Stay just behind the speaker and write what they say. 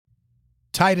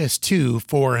Titus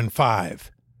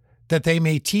 2:4-5, that they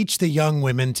may teach the young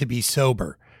women to be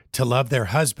sober, to love their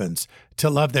husbands, to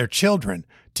love their children,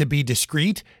 to be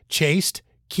discreet, chaste,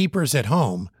 keepers at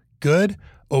home, good,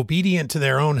 obedient to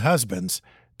their own husbands,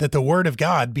 that the word of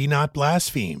God be not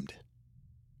blasphemed.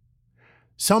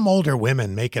 Some older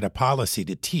women make it a policy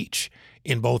to teach,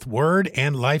 in both word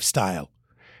and lifestyle.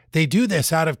 They do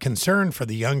this out of concern for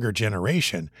the younger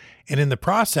generation, and in the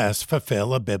process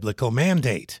fulfill a biblical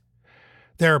mandate.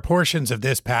 There are portions of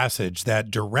this passage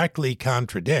that directly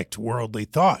contradict worldly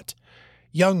thought.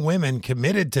 Young women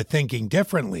committed to thinking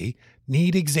differently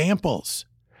need examples.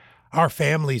 Our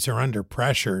families are under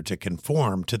pressure to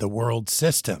conform to the world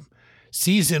system.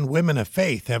 Seasoned women of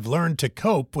faith have learned to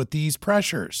cope with these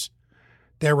pressures.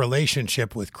 Their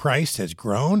relationship with Christ has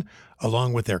grown,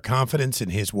 along with their confidence in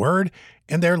His Word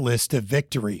and their list of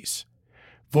victories.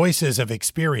 Voices of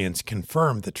experience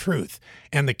confirm the truth,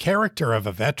 and the character of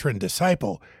a veteran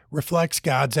disciple reflects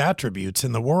God's attributes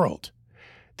in the world.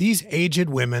 These aged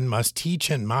women must teach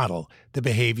and model the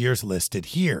behaviors listed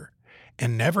here,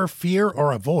 and never fear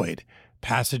or avoid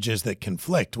passages that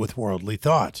conflict with worldly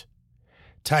thought.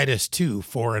 Titus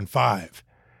 2:4-5,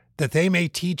 that they may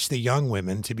teach the young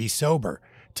women to be sober,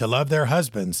 to love their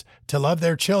husbands, to love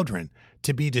their children,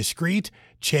 to be discreet,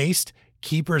 chaste,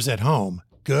 keepers at home,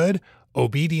 good,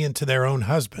 obedient to their own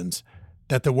husbands,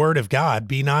 that the word of God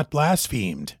be not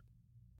blasphemed.